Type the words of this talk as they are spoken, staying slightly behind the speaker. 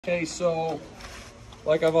Okay, so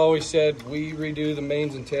like I've always said, we redo the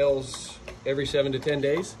manes and tails every 7 to 10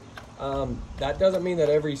 days. That doesn't mean that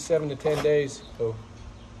every 7 to 10 days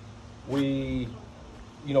we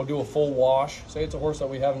do a full wash. Say it's a horse that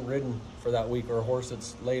we haven't ridden for that week or a horse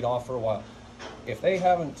that's laid off for a while. If they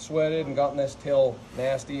haven't sweated and gotten this tail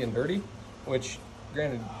nasty and dirty, which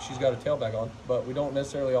granted she's got a tail bag on, but we don't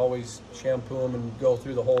necessarily always shampoo them and go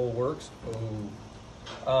through the whole works.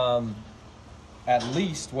 At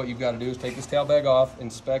least what you've got to do is take this tail bag off,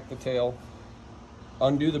 inspect the tail,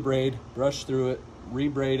 undo the braid, brush through it,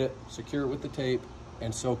 re-braid it, secure it with the tape,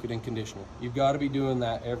 and soak it in conditioner. You've got to be doing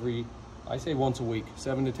that I say once a week,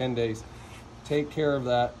 7 to 10 days. Take care of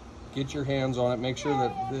that, get your hands on it, make sure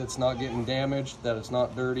that it's not getting damaged, that it's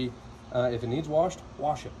not dirty. If it needs washed,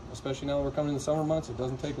 wash it. Especially now that we're coming in the summer months, it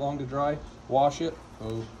doesn't take long to dry. Wash it,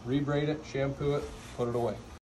 re-braid it, shampoo it, put it away.